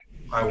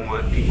I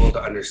want people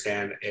to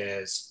understand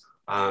is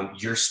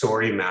your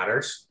story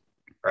matters,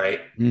 right?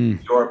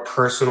 Mm. Your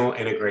personal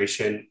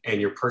integration and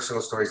your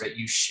personal stories that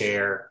you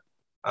share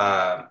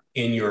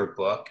in your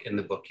book, in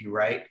the book you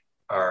write,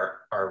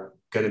 are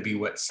going to be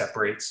what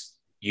separates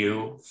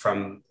you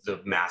from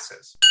the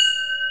masses.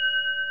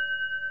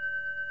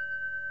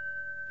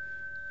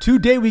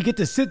 Today, we get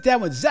to sit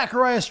down with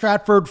Zachariah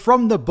Stratford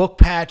from the Book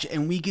Patch,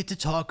 and we get to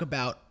talk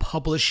about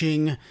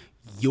publishing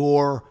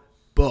your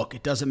book.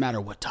 It doesn't matter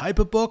what type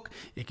of book.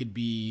 It could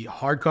be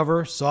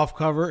hardcover,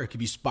 softcover. It could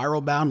be spiral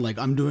bound, like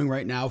I'm doing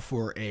right now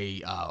for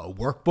a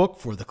workbook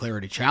for the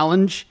Clarity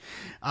Challenge.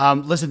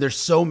 Listen, there's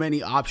so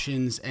many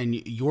options, and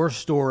your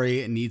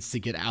story needs to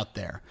get out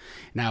there.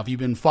 Now, if you've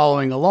been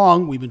following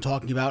along, we've been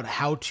talking about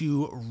how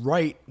to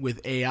write with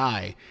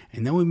AI,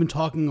 and then we've been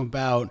talking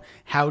about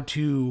how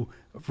to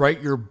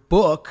write your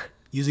book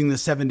using the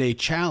 7-day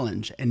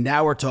challenge. And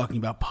now we're talking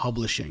about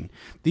publishing.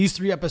 These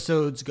 3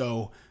 episodes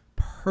go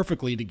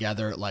perfectly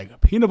together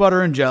like peanut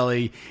butter and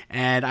jelly.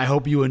 And I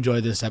hope you enjoy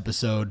this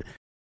episode.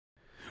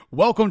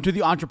 Welcome to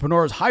the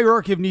Entrepreneur's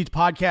Hierarchy of Needs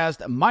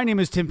podcast. My name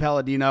is Tim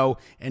Palladino,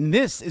 and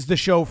this is the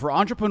show for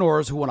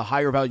entrepreneurs who want a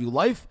higher value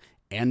life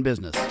and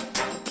business.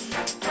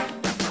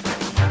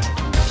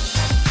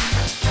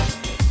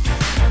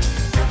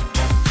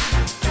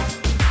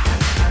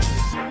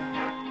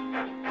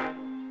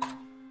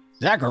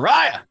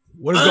 Zachariah,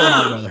 what is going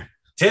on, brother?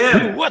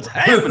 Tim, what's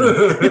happening?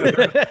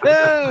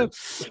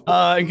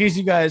 In case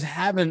you guys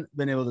haven't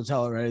been able to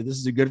tell already, this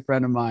is a good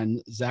friend of mine,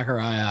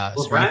 Zachariah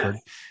Stratford.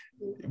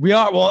 We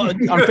are, well, on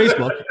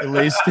Facebook at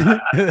least.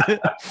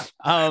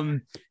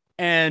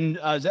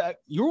 Zach,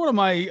 you're one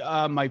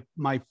of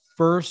my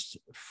first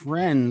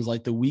friends.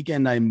 Like the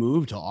weekend I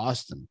moved to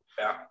Austin.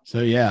 Yeah. So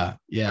yeah.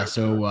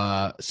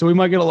 So we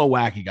might get a little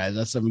wacky, guys.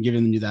 That's I'm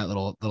giving you that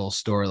little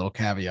story, little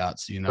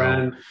caveats. You know,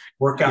 friend,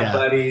 workout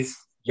buddies,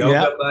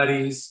 yoga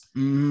buddies.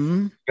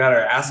 Mm-hmm. Got our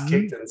ass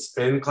kicked in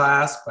spin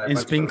class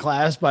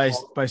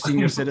by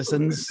senior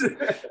citizens.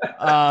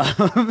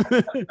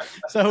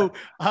 So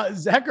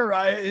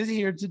Zachariah is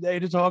here today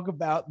to talk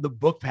about the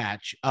Book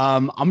Patch.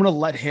 I'm going to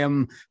let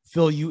him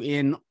fill you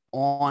in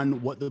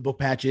on what the Book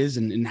Patch is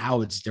and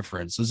how it's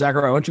different. So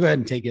Zachariah, why don't you go ahead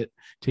and take it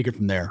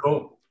from there?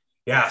 Cool.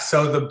 Yeah.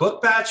 So the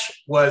Book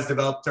Patch was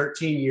developed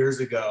 13 years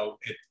ago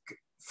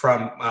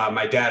from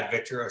my dad,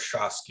 Victor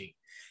Ostrowski.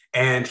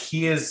 And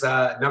he is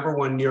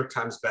 #1 New York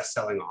Times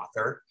bestselling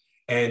author.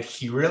 And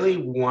he really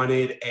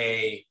needed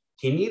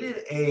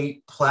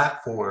a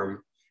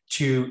platform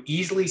to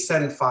easily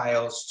send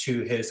files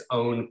to his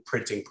own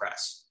printing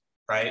press,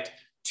 right?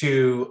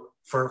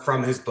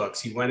 From his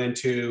books. He went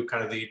into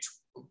kind of the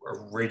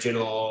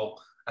original,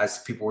 as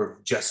people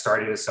were just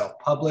starting to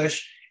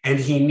self-publish. And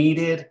he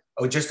needed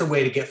just a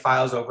way to get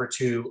files over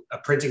to a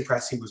printing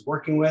press he was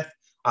working with.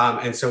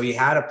 And so he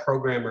had a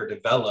programmer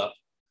develop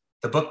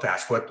the Book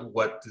Patch, what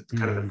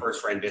kind of the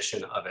first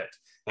rendition of it.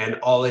 And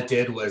all it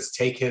did was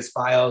take his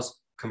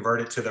files,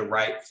 convert it to the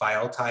right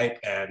file type,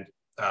 and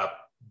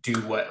do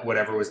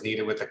whatever was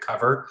needed with the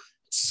cover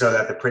so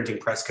that the printing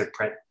press could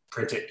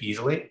print it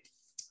easily.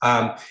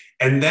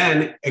 And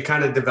then it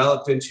kind of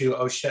developed into,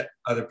 oh shit,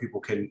 other people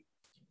can,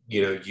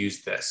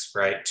 use this,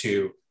 right,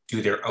 to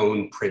do their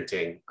own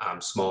printing,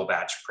 small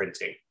batch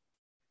printing,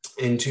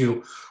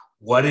 into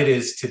what it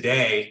is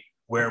today,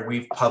 where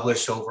we've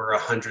published over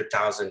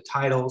 100,000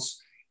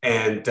 titles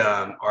and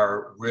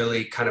are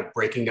really kind of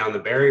breaking down the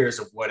barriers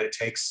of what it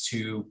takes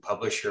to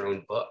publish your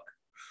own book.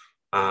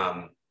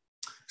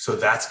 So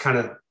that's kind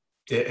of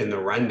in the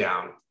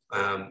rundown.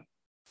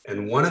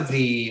 And one of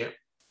the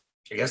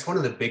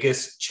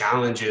biggest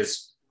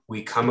challenges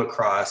we come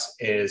across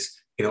is,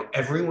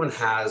 everyone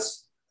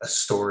has a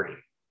story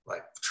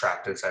like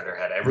trapped inside their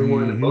head.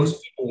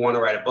 Most people want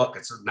to write a book.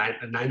 It's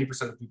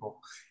 90% of people,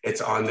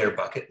 it's on their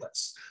bucket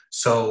list.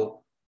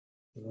 So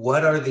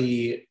what are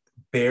the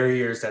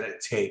barriers that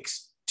it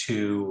takes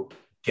to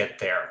get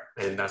there?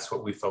 And that's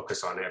what we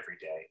focus on every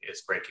day,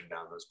 is breaking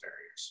down those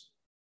barriers.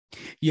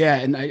 Yeah.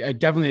 And I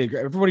definitely agree.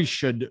 Everybody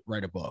should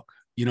write a book.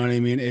 You know what I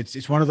mean?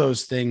 It's one of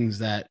those things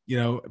that,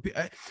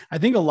 I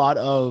think a lot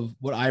of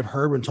what I've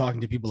heard when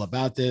talking to people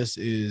about this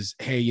is,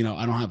 hey,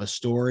 I don't have a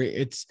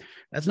story.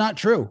 That's not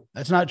true.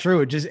 That's not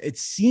true. It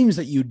seems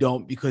that you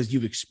don't because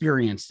you've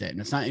experienced it, and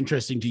it's not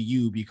interesting to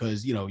you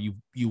because,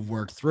 you've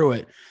worked through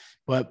it.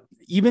 But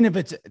even if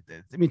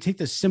take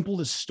the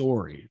simplest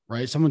story,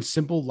 right? Someone's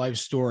simple life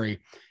story,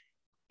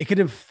 it could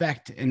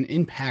affect and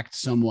impact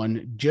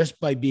someone just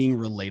by being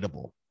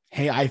relatable.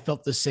 Hey, I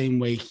felt the same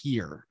way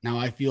here. Now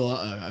I feel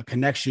a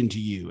connection to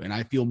you, and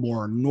I feel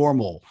more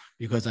normal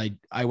because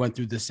I went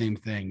through the same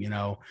thing.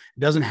 It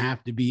doesn't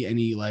have to be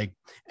any like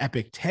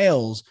epic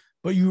tales,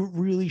 but you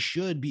really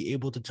should be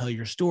able to tell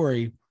your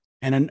story.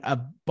 And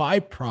a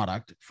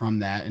byproduct from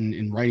that,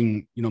 in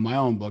writing, my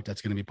own book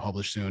that's going to be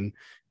published soon,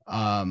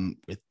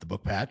 with the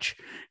Book Patch,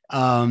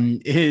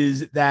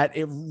 is that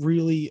it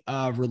really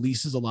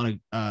releases a lot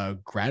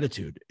of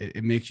gratitude.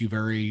 It makes you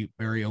very,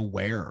 very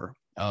aware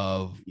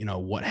of,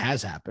 what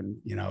has happened,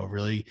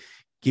 really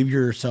give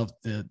yourself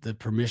the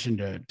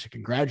permission to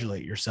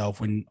congratulate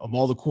yourself when of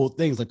all the cool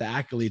things like the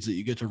accolades that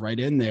you get to write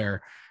in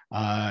there,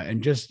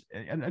 and just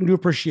a new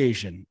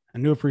appreciation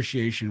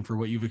for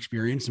what you've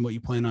experienced and what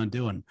you plan on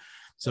doing.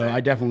 So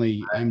I'm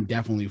definitely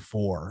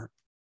for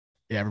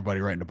everybody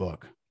writing a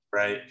book.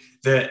 Right.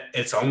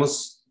 It's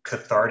almost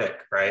cathartic,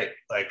 right?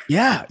 Like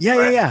yeah.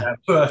 That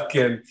book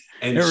and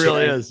it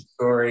really is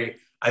story.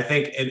 I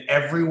think, and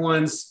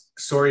everyone's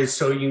story is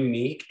so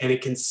unique, and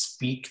it can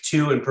speak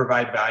to and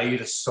provide value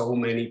to so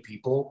many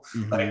people.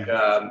 Mm-hmm. Like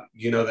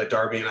that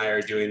Darby and I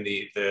are doing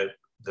the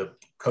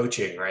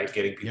coaching, right?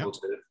 Getting people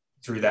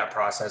through that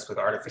process with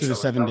artificial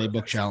through the 7-day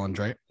book challenge,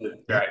 right?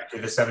 Right,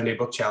 through the 7-day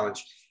book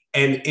challenge,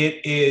 and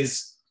it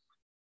is.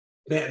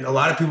 Man, a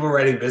lot of people are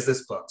writing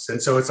business books,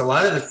 and so it's a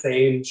lot of the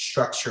same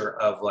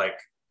structure of like,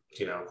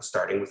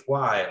 starting with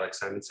why, like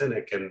Simon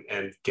Sinek,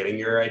 and getting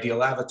your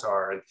ideal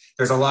avatar, and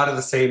there's a lot of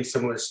the same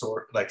similar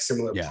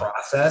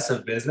process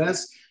of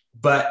business,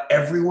 but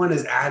everyone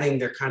is adding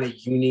their kind of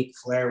unique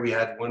flair. We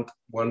had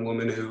one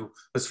woman who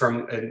was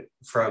from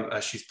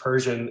she's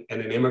Persian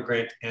and an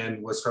immigrant,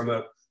 and was from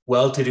a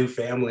well-to-do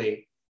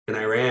family in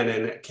Iran,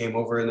 and came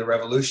over in the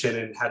revolution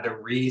and had to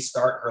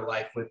restart her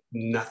life with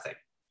nothing.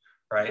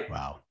 Right.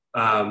 Wow.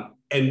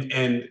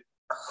 And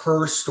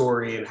her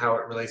story and how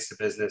it relates to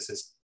business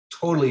is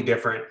totally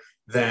different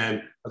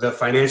than the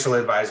financial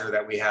advisor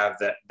that we have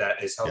that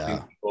is helping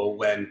people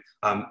when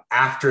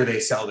after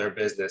they sell their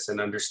business, and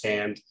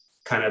understand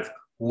kind of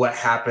what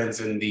happens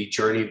in the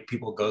journey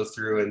people go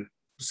through, and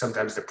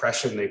sometimes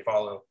depression they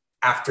follow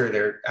after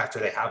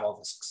they have all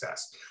the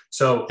success.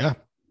 So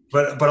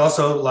but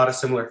also a lot of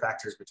similar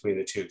factors between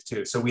the two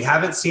too. So we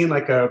haven't seen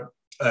like a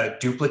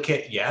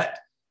duplicate yet,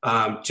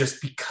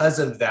 just because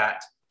of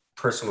that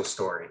personal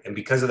story and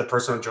because of the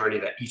personal journey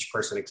that each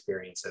person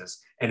experiences.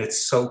 And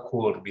it's so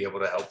cool to be able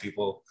to help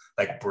people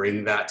like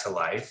bring that to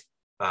life.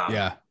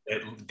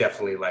 It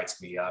definitely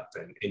lights me up,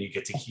 and you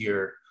get to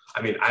hear,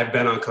 I mean, I've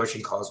been on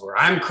coaching calls where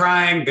I'm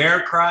crying,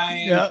 they're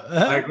crying.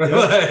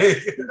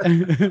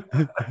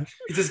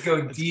 We just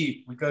go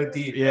deep. We go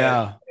deep.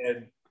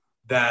 And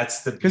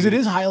that's because it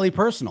is highly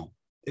personal.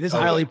 It is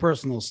highly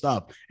personal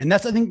stuff. And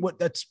that's, I think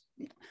that's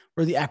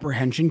where the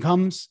apprehension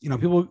comes.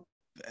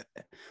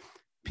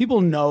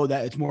 People know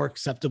that it's more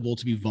acceptable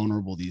to be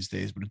vulnerable these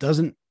days, but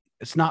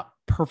it's not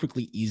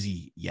perfectly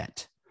easy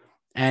yet.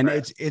 And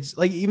it's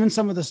like, even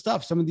some of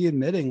the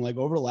admitting, like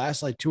over the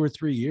last like 2 or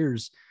 3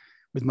 years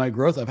with my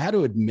growth, I've had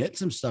to admit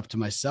some stuff to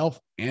myself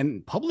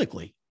and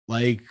publicly.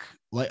 Like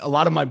a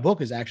lot of my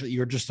book is actually,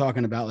 you're just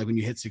talking about like when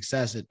you hit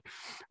success,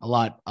 a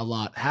lot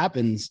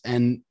happens.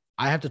 And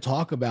I have to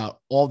talk about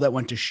all that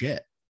went to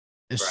shit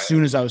as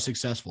soon as I was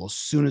successful, as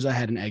soon as I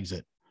had an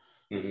exit.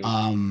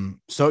 Mm-hmm.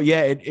 So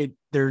yeah,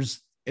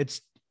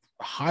 it's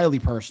highly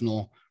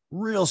personal,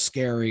 real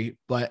scary,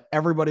 but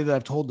everybody that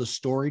I've told the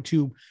story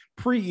to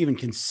even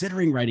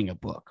considering writing a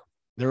book,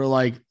 they were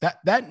like,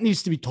 that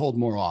needs to be told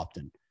more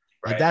often.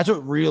 Like that's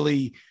what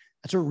really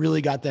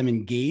got them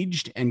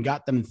engaged and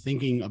got them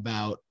thinking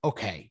about,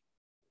 okay,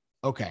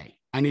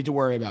 I need to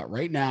worry about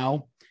right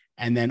now,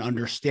 and then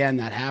understand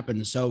that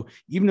happens. So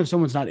even if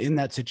someone's not in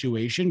that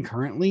situation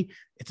currently,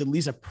 it's at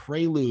least a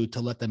prelude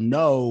to let them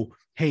know,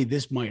 hey,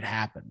 this might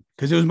happen.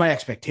 Because it was my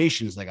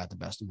expectations that got the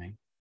best of me.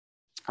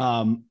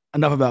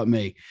 Enough about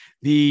me.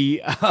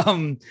 The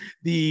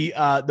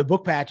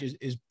book patch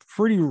is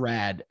pretty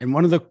rad. And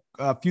one of the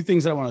few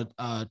things that I want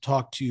to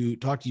talk to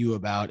you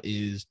about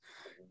is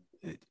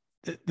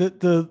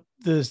the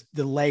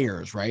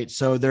layers, right?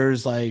 So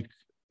there's like,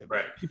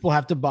 people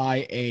have to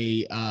buy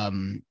a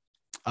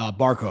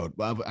barcode.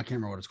 I can't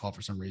remember what it's called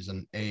for some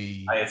reason.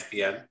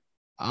 ISBN.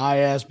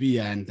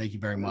 Thank you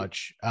very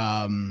much.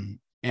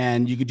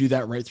 And you could do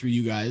that right through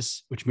you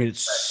guys, which made it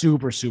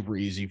super, super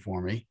easy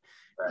for me.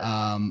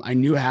 I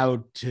knew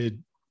how to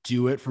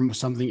do it from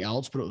something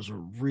else, but it was a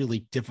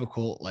really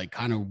difficult, like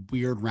kind of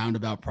weird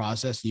roundabout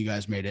process. And you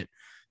guys made it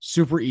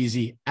super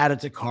easy. Add it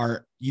to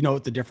cart. You know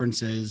what the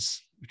difference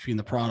is between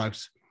the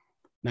products.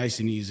 Nice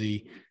and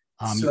easy.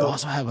 You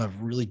also have a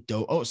really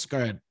dope. Oh, go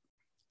ahead.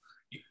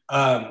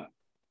 No,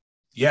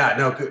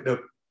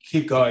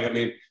 keep going. I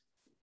mean,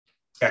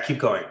 keep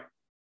going.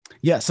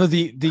 Yeah. So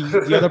the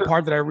other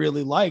part that I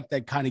really liked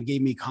that kind of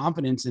gave me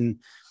confidence, and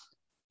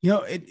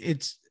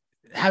it's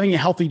having a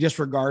healthy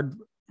disregard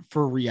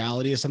for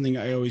reality is something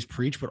I always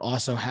preach, but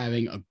also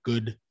having a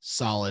good,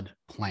 solid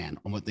plan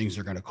on what things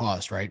are going to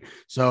cost. Right.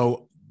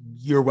 So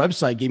your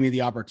website gave me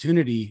the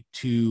opportunity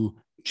to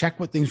check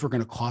what things were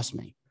going to cost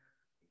me,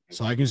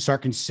 so I can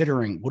start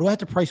considering, what do I have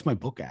to price my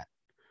book at?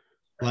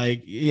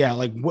 Like,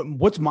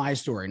 what's my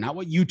story? Not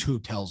what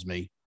YouTube tells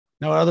me,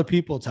 not what other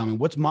people tell me.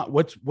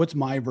 What's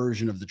my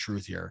version of the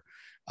truth here?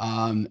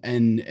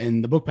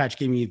 And the book patch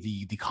gave me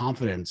the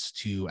confidence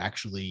to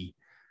actually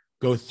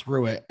go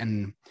through it.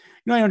 And,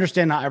 I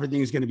understand not everything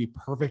is going to be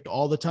perfect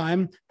all the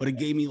time, but it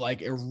gave me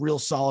like a real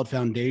solid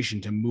foundation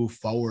to move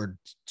forward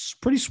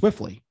pretty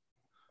swiftly.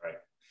 Right.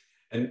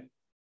 And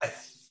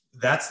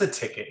that's the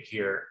ticket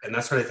here. And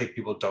that's what I think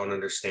people don't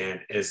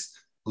understand is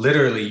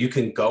literally you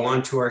can go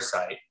onto our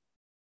site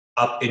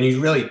up, and you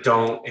really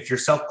don't, if you're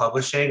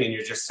self-publishing and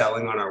you're just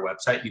selling on our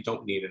website, you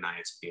don't need an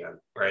ISBN,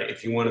 right?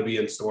 If you want to be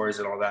in stores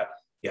and all that,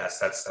 yes,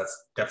 that's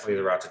definitely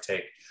the route to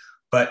take.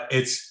 But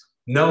it's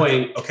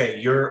knowing, okay,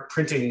 you're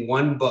printing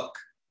one book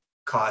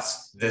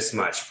costs this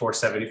much,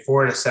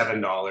 $4.74 to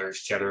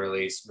 $7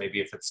 generally.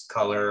 Maybe if it's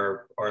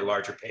color or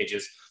larger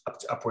pages,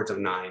 upwards of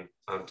 9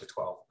 to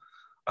 12.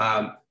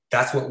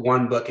 That's what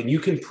one book, and you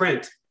can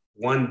print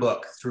one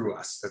book through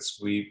us.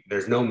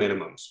 There's no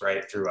minimums,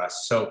 right, through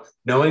us. So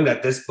knowing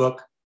that this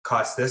book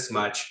costs this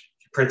much,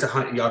 you print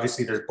 100.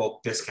 Obviously, there's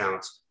bulk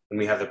discounts, and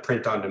we have the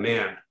print on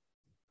demand.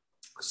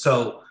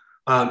 So,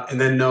 and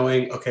then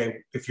knowing, okay,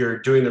 if you're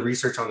doing the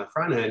research on the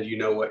front end, you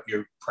know what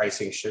your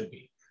pricing should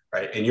be,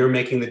 right? And you're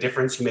making the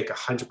difference. You make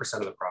 100%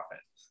 of the profit.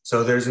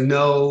 So there's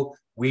no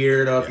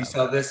weird, if you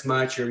sell this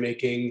much, you're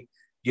making,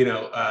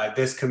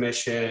 this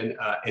commission.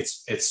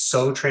 It's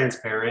so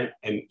transparent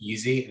and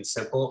easy and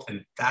simple,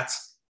 and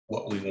that's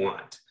what we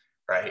want,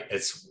 right?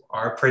 It's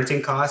our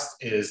printing cost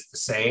is the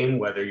same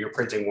whether you're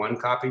printing one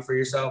copy for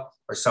yourself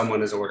or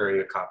someone is ordering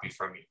a copy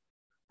from you,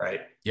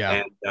 right?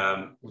 Yeah.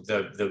 And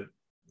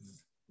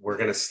we're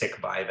going to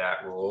stick by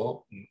that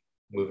rule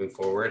moving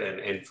forward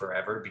and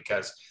forever,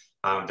 because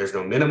there's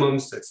no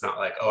minimums. It's not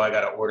like, I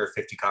got to order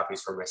 50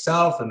 copies for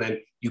myself. And then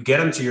you get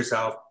them to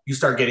yourself, you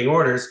start getting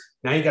orders.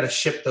 Now you got to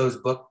ship those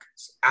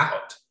books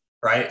out,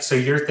 right? So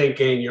you're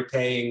thinking you're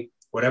paying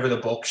whatever the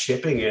bulk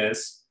shipping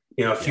is,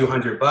 a few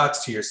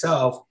 $100 to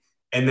yourself.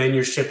 And then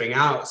you're shipping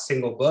out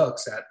single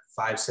books at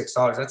 $5,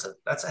 $6.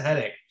 That's a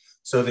headache.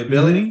 So the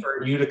ability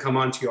for you to come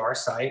onto our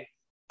site,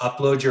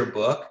 upload your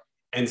book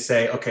and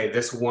say, okay,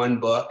 this one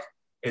book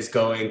is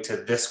going to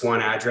this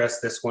one address,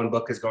 this one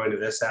book is going to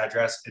this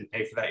address, and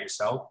pay for that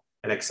yourself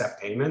and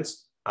accept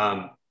payments.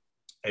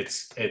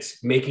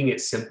 It's making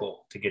it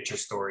simple to get your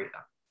story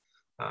done.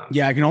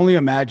 I can only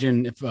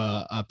imagine if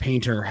a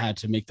painter had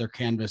to make their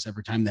canvas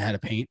every time they had to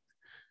paint,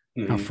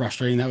 how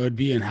frustrating that would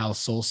be, and how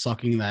soul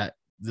sucking that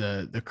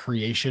the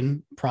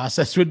creation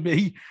process would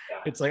be. Yeah.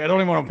 It's like, I don't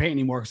even want to paint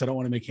anymore because I don't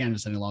want to make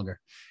canvas any longer.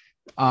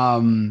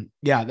 And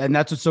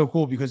that's what's so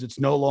cool, because it's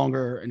no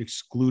longer an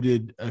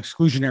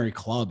exclusionary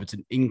club. It's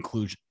an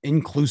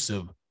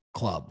inclusive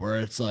club where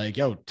it's like,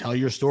 tell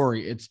your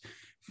story. It's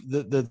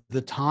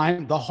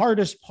the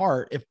hardest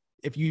part,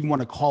 if you even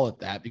want to call it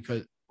that,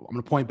 because I'm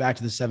going to point back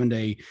to the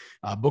 7-day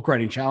book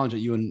writing challenge that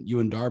you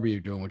and Darby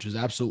are doing, which is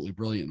absolutely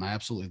brilliant. And I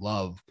absolutely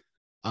love.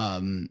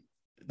 The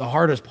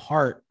hardest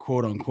part,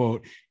 quote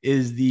unquote,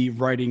 is the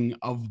writing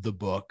of the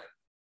book.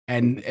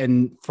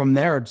 And from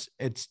there,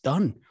 it's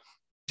done.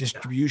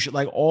 Distribution,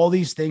 like all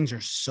these things are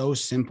so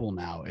simple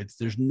now.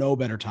 There's no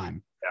better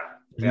time.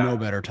 No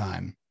better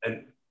time.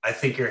 And I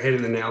think you're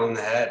hitting the nail on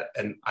the head.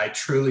 And I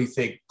truly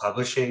think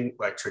publishing,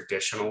 like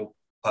traditional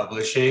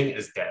publishing,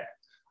 is dead.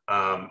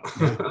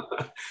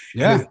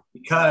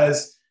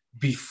 Because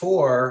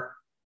before,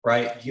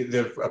 right,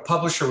 a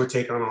publisher would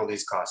take on all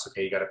these costs.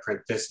 Okay, you got to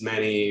print this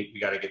many, you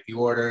got to get the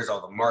orders,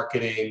 all the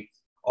marketing,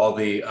 all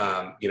the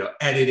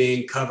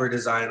editing, cover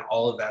design,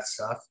 all of that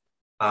stuff.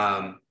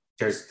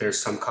 There's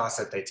some costs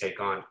that they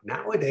take on.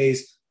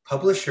 Nowadays,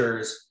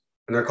 publishers,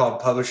 and they're called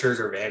publishers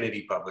or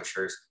vanity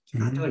publishers,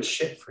 they're not doing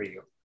shit for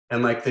you.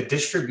 And like the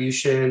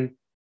distribution,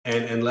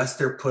 and unless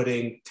they're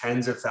putting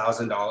tens of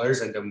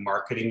 $1,000s into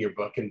marketing your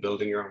book and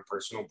building your own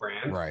personal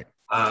brand, right?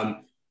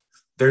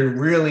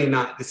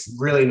 It's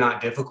really not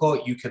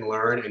difficult. You can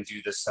learn and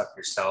do this stuff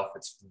yourself.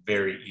 It's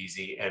very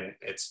easy, and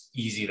it's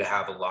easy to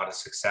have a lot of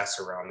success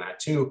around that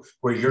too,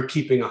 where you're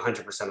keeping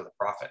 100% of the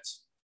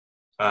profits.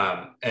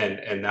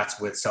 And that's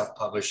with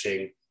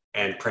self-publishing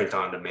and print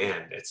on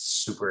demand. It's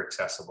super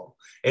accessible.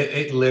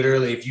 It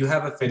literally, if you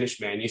have a finished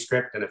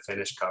manuscript and a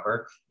finished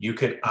cover, you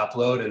can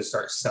upload and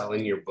start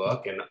selling your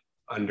book in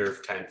under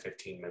 10,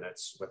 15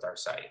 minutes with our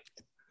site.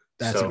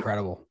 That's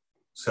incredible.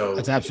 So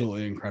that's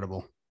absolutely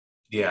incredible.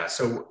 Yeah.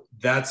 So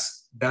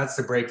that's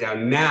the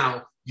breakdown.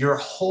 Now your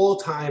whole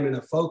time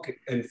and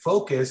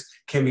focus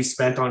can be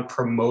spent on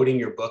promoting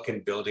your book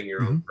and building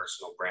your own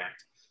personal brand.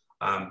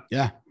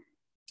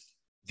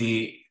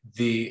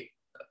 The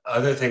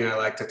other thing I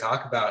like to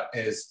talk about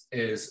is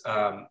with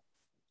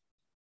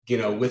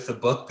the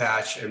book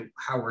patch and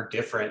how we're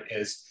different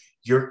is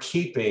you're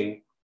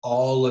keeping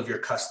all of your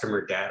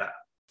customer data.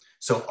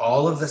 So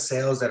all of the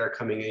sales that are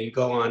coming in, you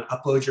go on,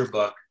 upload your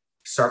book,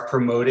 start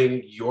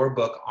promoting your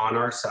book on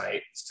our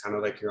site. It's kind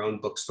of like your own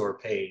bookstore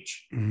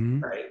page,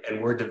 right?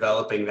 And we're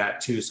developing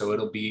that too. So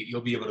you'll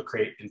be able to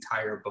create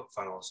entire book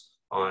funnels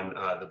on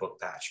the book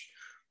patch.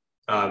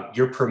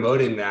 You're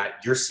promoting that,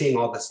 you're seeing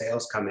all the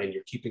sales come in,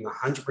 you're keeping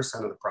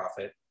 100% of the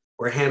profit.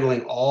 We're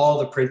handling all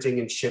the printing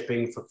and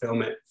shipping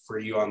fulfillment for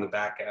you on the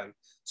back end.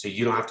 So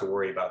you don't have to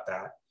worry about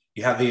that.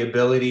 You have the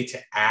ability to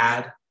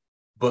add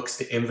books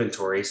to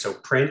inventory. So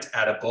print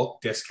at a bulk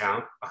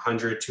discount,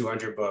 100,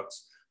 200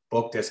 books,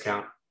 bulk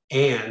discount.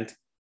 And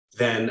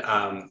then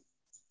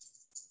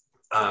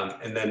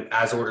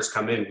as orders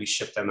come in, we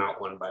ship them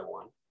out one by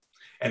one.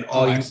 And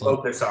all you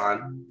focus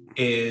on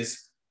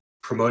is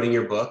promoting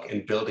your book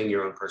and building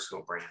your own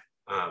personal brand,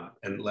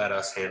 and let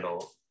us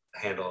handle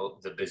handle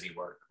the busy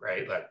work,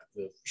 right? Like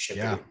the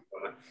shipping, Yeah.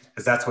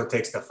 because that's what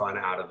takes the fun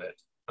out of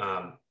it.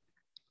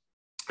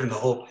 And the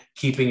whole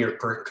keeping your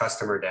per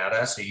customer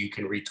data so you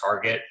can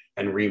retarget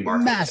and remarket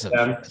to Massive.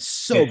 them. It's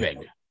so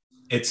big.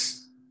 It's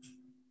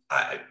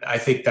I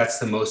think that's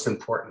the most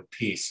important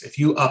piece. If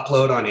you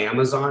upload on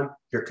Amazon,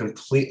 you're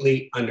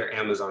completely under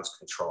Amazon's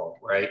control,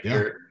 right?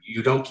 Yeah.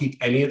 You don't keep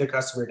any of the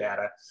customer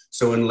data.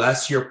 So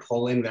unless you're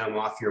pulling them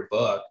off your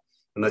book,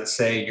 and let's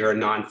say you're a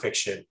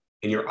nonfiction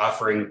and you're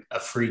offering a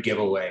free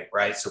giveaway,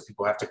 right? So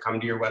people have to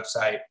come to your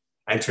website,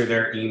 enter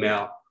their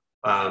email,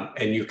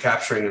 and you're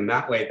capturing them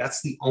that way.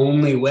 That's the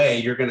only way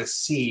you're going to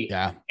see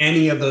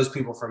any of those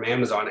people from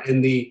Amazon.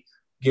 And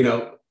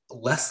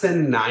less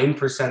than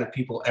 9% of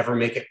people ever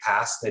make it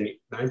past, and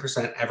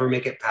 9% ever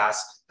make it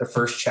past the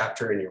first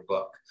chapter in your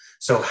book.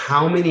 So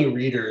how many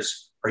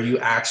readers are you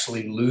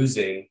actually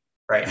losing,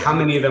 right? Yeah. How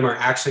many of them are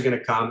actually going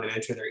to come and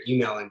enter their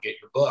email and get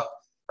your book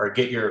or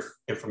get your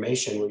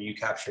information where you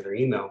capture their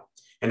email?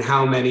 And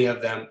how many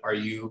of them are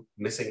you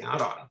missing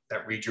out on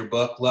that read your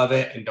book, love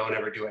it, and don't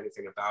ever do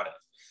anything about it?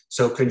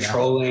 So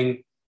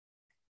controlling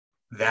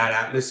that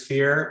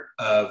atmosphere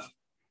of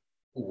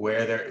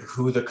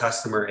who the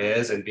customer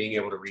is and being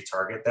able to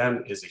retarget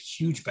them is a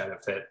huge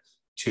benefit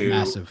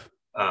to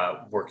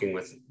working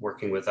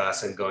with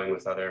us and going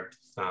with other.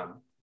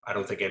 I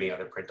don't think any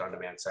other print on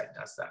demand site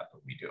does that,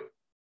 but we do.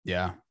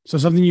 Yeah. So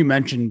something you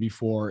mentioned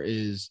before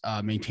is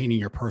maintaining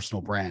your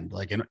personal brand,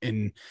 like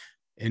in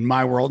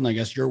my world, and I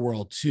guess your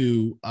world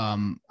too.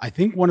 I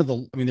think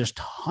there's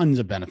tons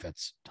of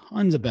benefits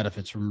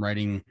from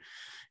writing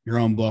your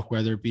own book,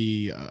 whether it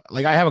be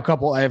like I have a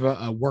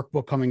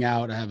workbook coming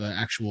out. I have an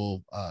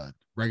actual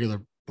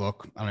regular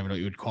book. I don't even know what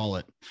you would call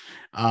it.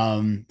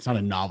 It's not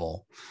a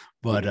novel,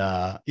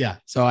 but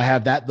so I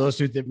have those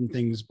two different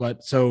things.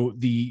 But so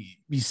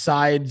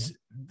besides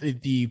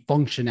the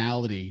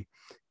functionality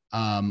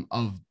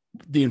of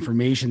the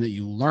information that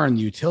you learn,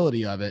 the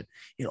utility of it,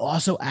 it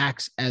also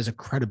acts as a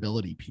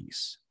credibility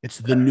piece. It's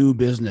the new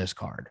business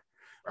card.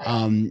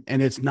 And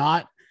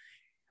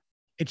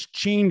it's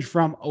changed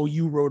from, oh,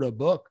 you wrote a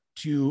book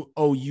to,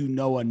 oh, you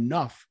know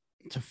enough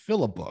to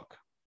fill a book.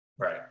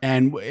 Right.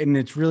 And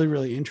it's really,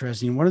 really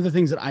interesting. One of the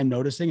things that I'm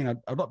noticing, and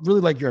I'd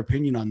really like your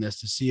opinion on this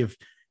to see if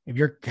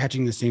you're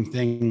catching the same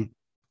thing,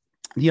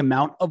 the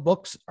amount of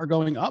books are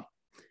going up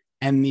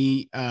and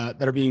that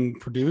are being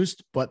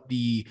produced, but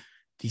the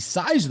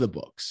size of the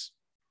books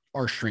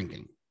are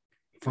shrinking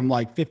from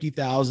like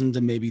 50,000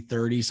 to maybe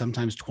 30,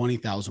 sometimes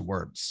 20,000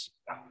 words.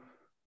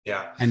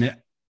 Yeah. And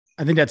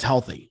I think that's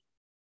healthy.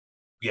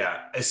 Yeah,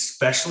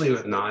 especially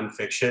with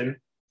nonfiction.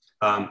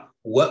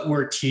 What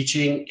we're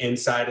teaching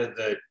inside of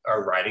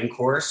our writing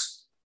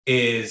course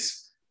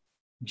is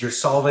you're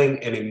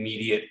solving an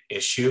immediate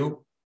issue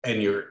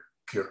and you're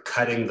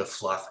cutting the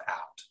fluff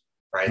out,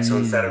 right? So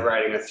instead of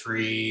writing a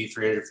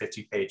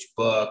 350 page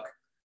book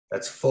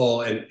that's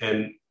full,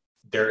 and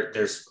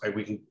there's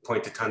we can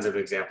point to tons of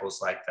examples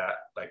like that,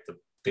 like the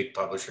big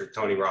publisher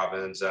Tony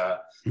Robbins.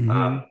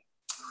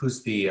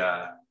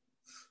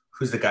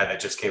 Who's the guy that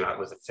just came out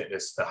with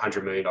the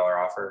 $100 million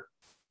offer?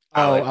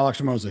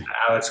 Alex Hormozi.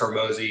 Alex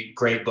Hormozi,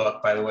 great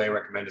book, by the way,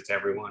 recommend it to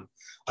everyone.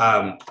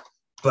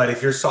 But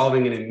if you're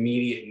solving an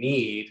immediate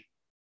need,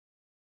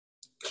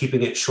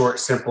 keeping it short,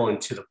 simple,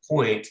 and to the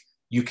point,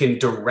 you can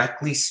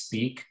directly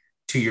speak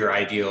to your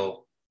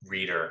ideal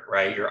reader,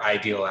 right? Your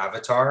ideal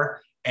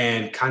avatar,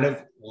 and kind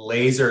of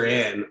laser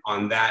in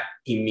on that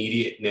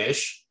immediate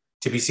niche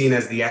to be seen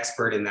as the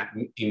expert in that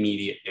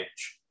immediate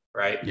niche.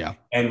 Right. Yeah.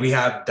 And we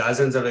have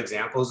dozens of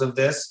examples of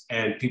this,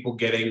 and people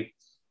getting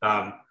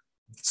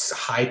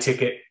high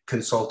ticket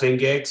consulting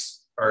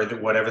gigs or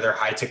whatever their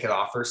high ticket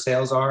offer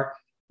sales are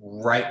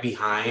right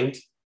behind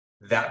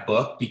that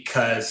book,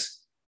 because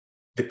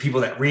the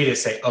people that read it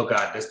say, oh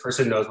God, this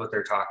person knows what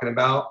they're talking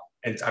about,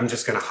 and I'm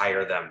just going to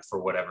hire them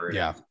for whatever it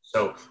is.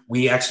 So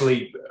we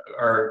actually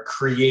are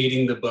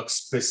creating the book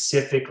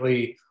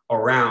specifically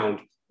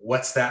around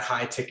what's that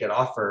high ticket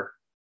offer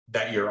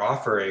that you're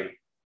offering.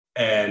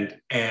 And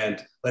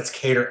let's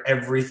cater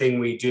everything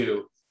we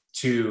do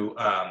to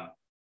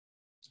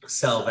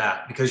sell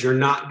that, because you're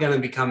not going to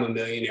become a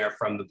millionaire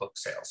from the book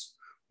sales.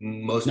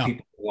 Most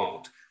people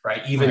won't,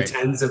 right? Even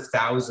tens of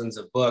thousands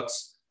of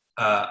books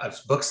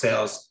of book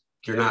sales,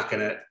 it's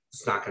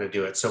not going to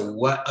do it. So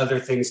what other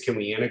things can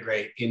we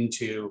integrate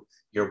into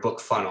your book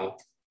funnel,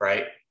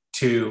 right,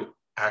 to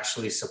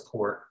actually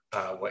support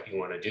what you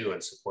want to do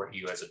and support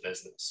you as a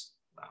business?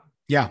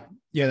 Yeah,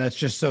 that's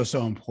just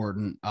so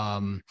important.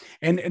 And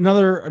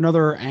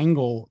another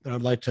angle that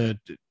I'd like to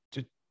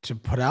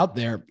put out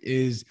there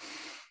is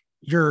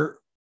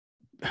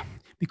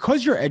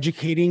because you're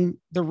educating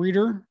the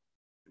reader,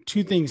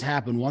 two things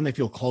happen. One, they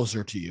feel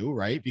closer to you,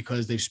 right?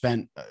 Because they've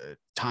spent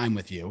time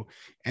with you.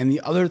 And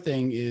the other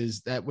thing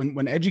is that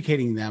when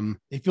educating them,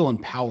 they feel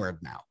empowered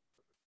now.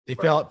 They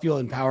feel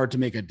empowered to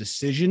make a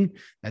decision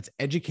that's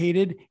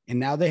educated.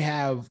 And now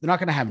they're not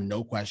going to have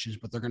no questions,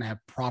 but they're going to have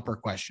proper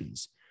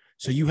questions.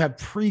 So you have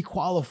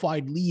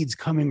pre-qualified leads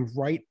coming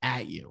right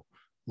at you.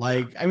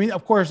 Like, I mean,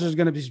 of course, there's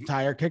going to be some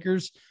tire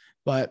kickers,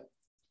 but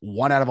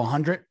 1 out of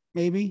 100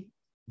 maybe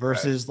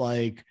versus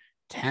like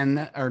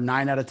 10 or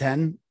 9 out of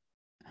 10.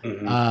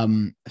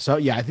 So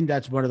yeah, I think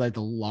that's one of like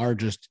the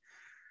largest,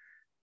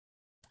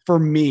 for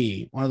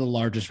me, one of the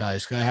largest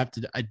values. Cause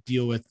I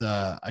deal with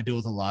a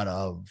lot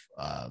of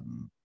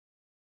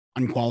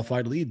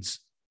unqualified leads.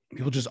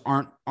 People just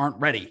aren't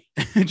ready,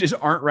 just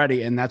aren't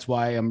ready. And that's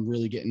why I'm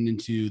really getting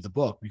into the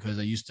book, because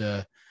I used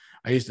to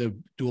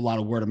do a lot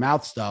of word of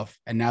mouth stuff.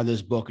 And now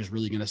this book is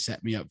really going to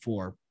set me up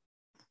for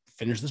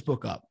finish this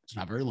book up. It's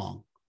not very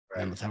long.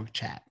 Right. And let's have a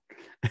chat.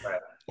 Right.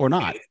 Or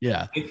not.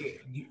 Yeah.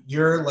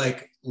 You're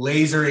like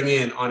lasering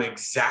in on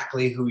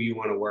exactly who you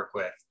want to work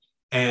with.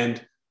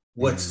 And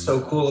what's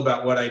so cool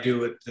about what I do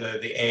with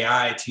the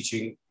AI,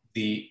 teaching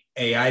the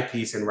AI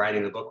piece and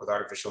writing the book with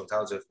artificial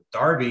intelligence with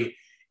Darby,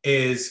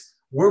 is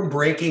we're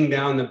breaking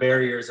down the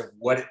barriers of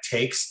what it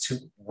takes to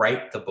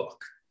write the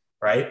book,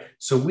 right?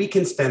 So we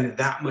can spend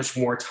that much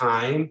more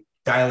time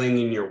dialing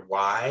in your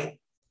why,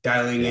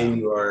 dialing in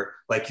your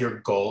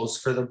goals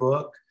for the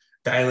book,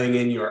 dialing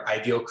in your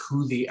ideal,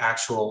 who the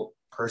actual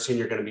person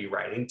you're going to be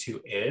writing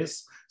to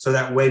is, so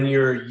that when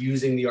you're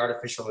using the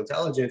artificial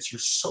intelligence, you're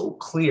so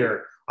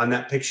clear on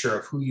that picture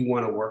of who you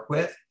want to work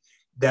with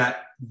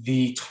that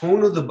the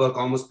tone of the book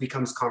almost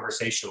becomes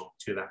conversational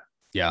to them.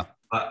 Yeah.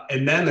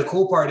 And then the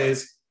cool part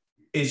is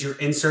you're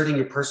inserting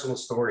your personal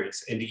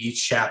stories into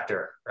each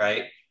chapter,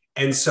 right?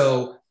 And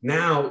so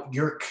now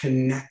you're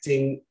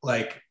connecting,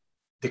 like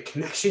the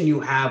connection you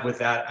have with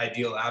that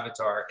ideal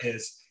avatar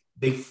is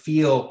they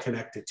feel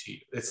connected to you.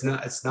 It's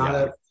not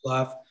a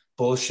fluff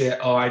bullshit.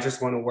 Oh, I just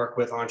want to work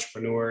with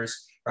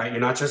entrepreneurs, right?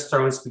 You're not just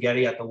throwing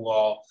spaghetti at the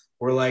wall.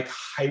 We're like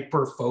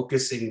hyper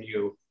focusing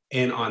you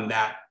in on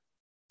that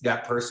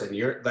person.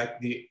 You're like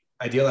the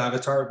ideal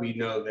avatar. We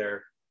know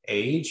their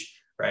age,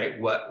 right?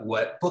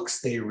 What books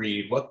they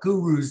read, what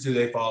gurus do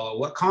they follow,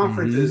 what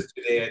conferences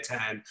do they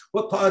attend,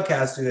 what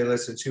podcasts do they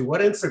listen to,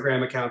 what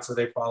Instagram accounts are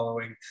they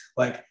following?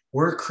 Like,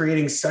 we're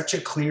creating such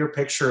a clear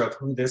picture of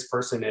who this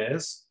person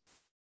is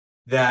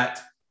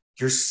that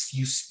you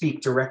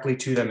speak directly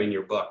to them in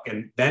your book.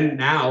 And then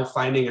now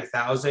finding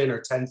 1,000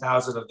 or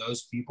 10,000 of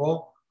those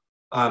people,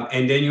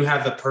 and then you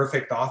have the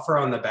perfect offer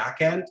on the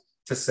back end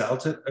to sell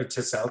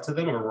to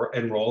them or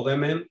enroll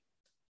them in.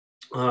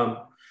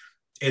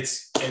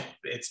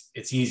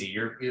 It's easy.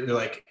 You're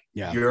like,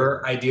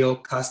 your ideal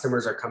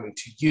customers are coming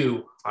to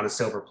you on a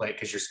silver plate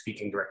because you're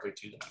speaking directly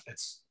to them.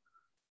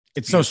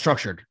 It's so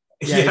structured.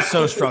 Yeah, it's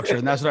so structured.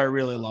 And that's what I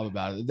really love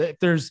about it.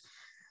 There's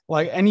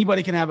like,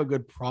 anybody can have a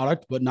good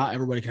product, but not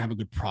everybody can have a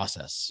good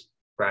process.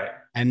 Right.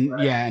 And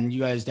and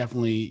you guys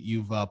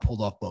you've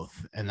pulled off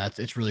both. And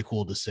it's really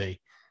cool to see.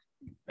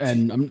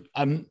 And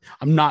I'm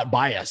not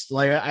biased.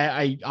 Like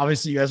I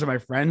obviously you guys are my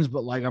friends,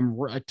 but like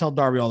I tell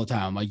Darby all the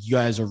time, I'm like, you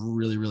guys are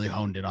really, really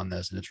honed in on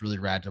this, and it's really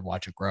rad to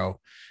watch it grow.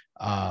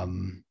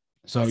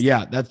 So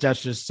yeah,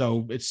 that's just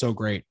it's so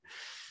great.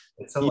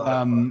 It's a lot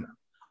of fun.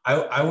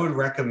 I would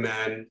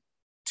recommend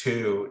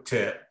to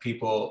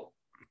people,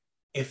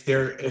 if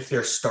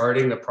they're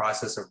starting the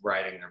process of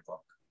writing their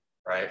book,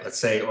 right? Let's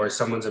say, or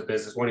someone's a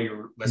business, one of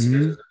your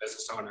listeners is a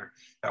business owner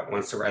that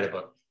wants to write a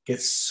book,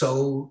 get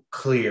so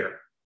clear.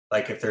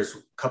 Like, if there's a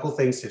couple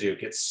things to do,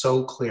 get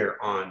so clear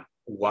on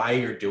why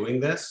you're doing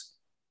this.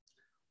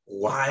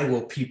 Why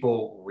will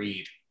people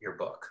read your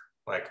book?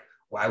 Like,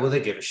 why will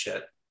they give a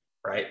shit,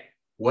 right?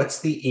 What's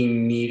the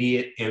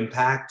immediate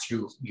impact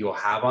you'll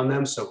have on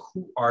them? So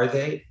who are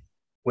they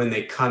when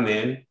they come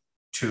in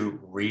to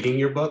reading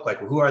your book? Like,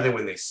 who are they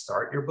when they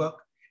start your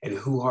book? And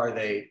who are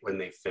they when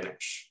they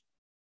finish,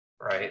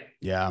 right?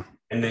 Yeah.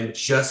 And then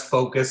just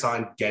focus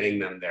on getting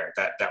them there,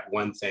 that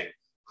one thing.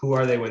 Who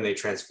are they when they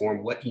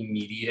transform? What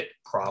immediate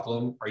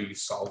problem are you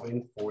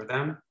solving for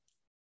them?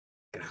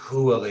 And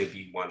who will they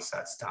be once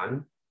that's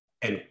done?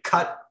 And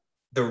cut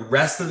the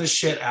rest of the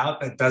shit out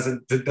that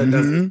doesn't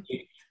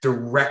lead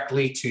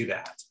directly to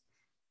that.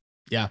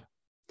 Yeah.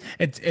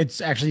 It's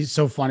actually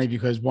so funny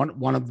because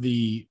one of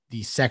the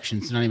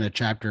sections, not even a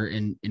chapter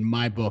in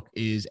my book,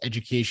 is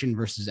education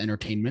versus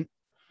entertainment.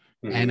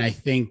 And I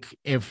think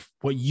if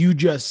what you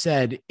just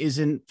said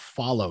isn't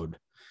followed,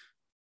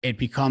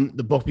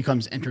 the book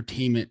becomes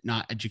entertainment,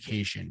 not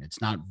education.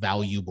 It's not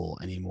valuable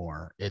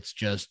anymore. It's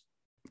just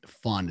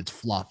fun. It's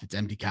fluff. It's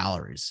empty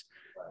calories.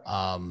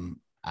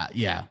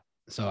 Yeah.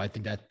 So I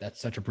think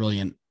that's such a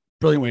brilliant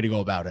way to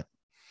go about it.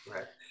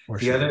 Right.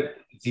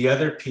 The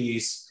other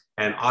piece,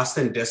 and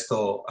Austin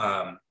Distel,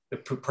 the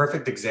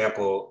perfect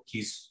example.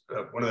 He's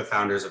one of the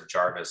founders of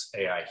Jarvis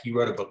AI. He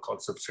wrote a book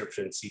called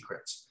Subscription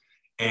Secrets,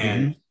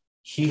 and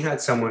he had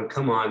someone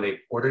come on. They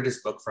ordered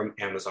his book from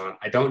Amazon.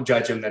 I don't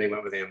judge him that he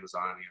went with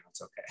Amazon.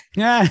 It's okay.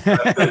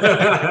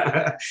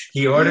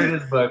 He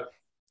ordered his book.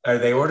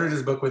 They ordered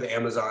his book with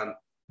Amazon.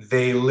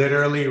 They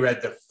literally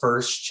read the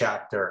first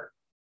chapter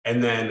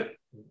and then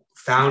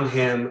found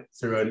him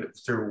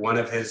through one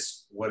of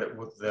his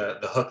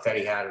the hook that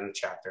he had in the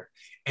chapter,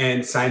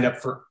 and signed up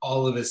for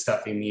all of his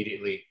stuff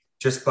immediately.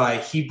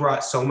 He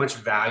brought so much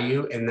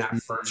value in that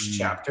first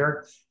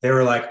chapter. They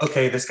were like,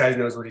 okay, this guy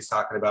knows what he's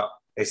talking about.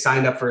 They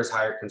signed up for his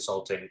hired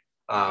consulting.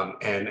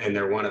 and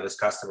they're one of his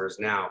customers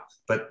now.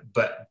 But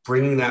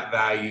bringing that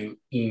value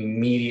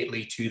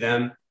immediately to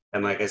them,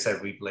 and like I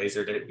said, we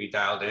lasered it, we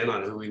dialed in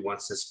on who he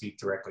wants to speak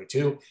directly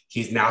to.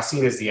 He's now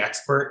seen as the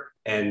expert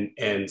and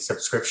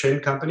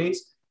subscription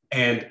companies,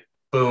 and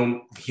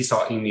boom, he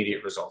saw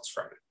immediate results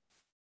from it.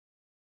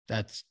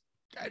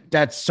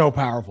 That's so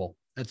powerful.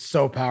 That's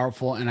so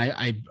powerful. And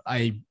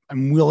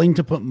I'm willing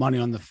to put money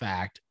on the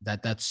fact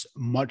that that's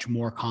much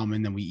more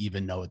common than we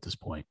even know at this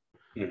point.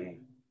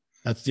 Mm-hmm.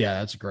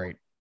 That's great.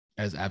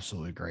 That's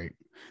absolutely great.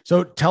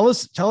 So tell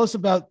us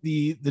about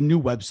the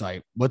new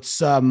website. What's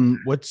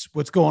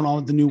going on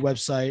with the new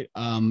website?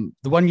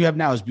 The one you have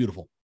now is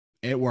beautiful.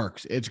 It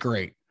works. It's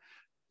great.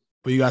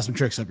 But you got some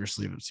tricks up your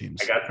sleeve, it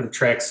seems. I got some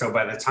tricks. So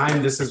by the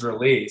time this is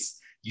released,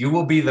 you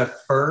will be the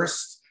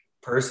first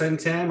person,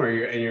 Tim,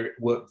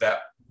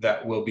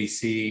 that will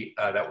see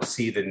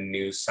the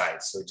new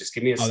site. So just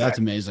give me a second. That's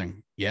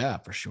amazing. Yeah,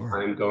 for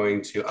sure. I'm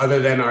going to, other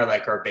than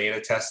our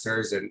beta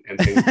testers and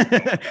things.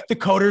 The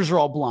coders are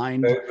all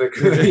blind.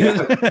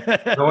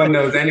 Yeah. No one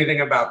knows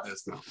anything about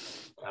this. No.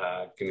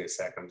 Give me a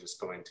sec. I'm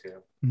just going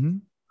to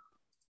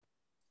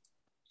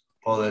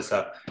pull this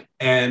up.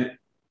 And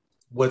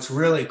what's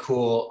really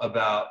cool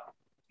about,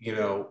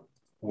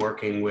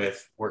 working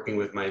with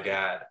my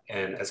dad,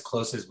 and as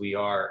close as we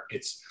are,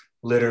 it's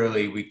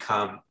literally we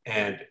come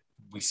and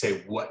we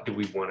say, what do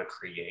we want to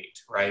create,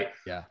 right?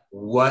 Yeah.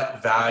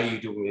 What value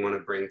do we want to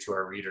bring to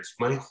our readers?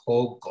 My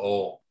whole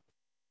goal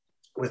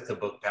with the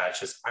book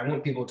patch is I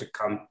want people to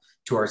come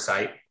to our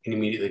site and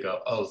immediately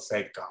go, oh,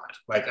 thank God,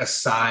 like a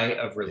sigh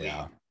of relief.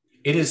 Yeah.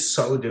 It is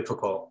so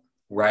difficult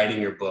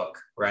writing your book,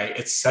 right?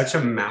 It's such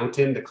a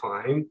mountain to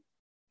climb.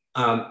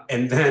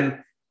 And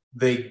then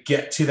they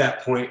get to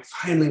that point,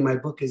 finally, my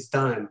book is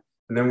done.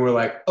 And then we're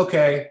like,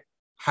 okay,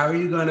 how are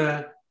you going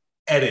to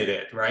edit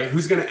it, right?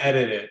 Who's going to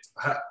edit it?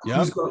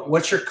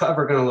 What's your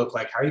cover going to look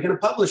like? How are you going to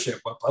publish it?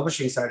 What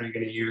publishing site are you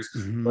going to use?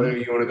 Mm-hmm. Whether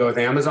you want to go with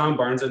Amazon,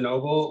 Barnes &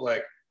 Noble,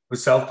 like a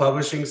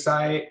self-publishing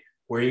site,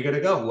 where are you going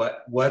to go?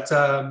 What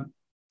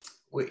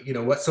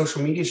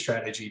social media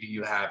strategy do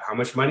you have? How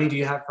much money do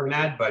you have for an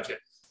ad budget?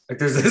 Like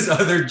there's this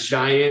other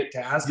giant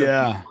task of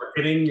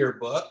marketing your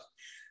book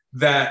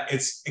that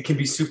it can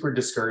be super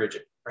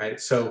discouraging, right?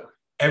 So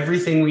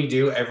everything we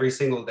do every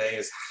single day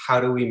is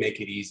how do we make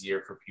it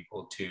easier for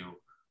people to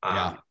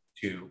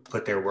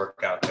put their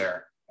work out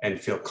there and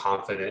feel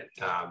confident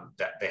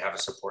that they have a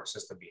support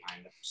system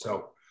behind them.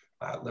 So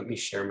let me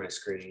share my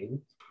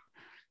screen.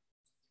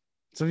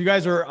 So if you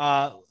guys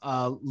are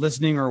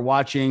listening or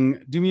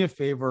watching, do me a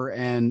favor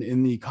and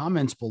in the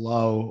comments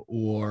below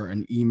or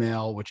an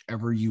email,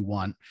 whichever you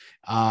want,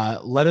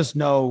 let us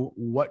know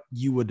what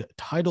you would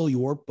title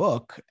your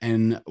book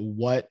and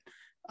what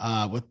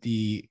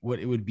it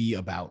would be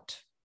about.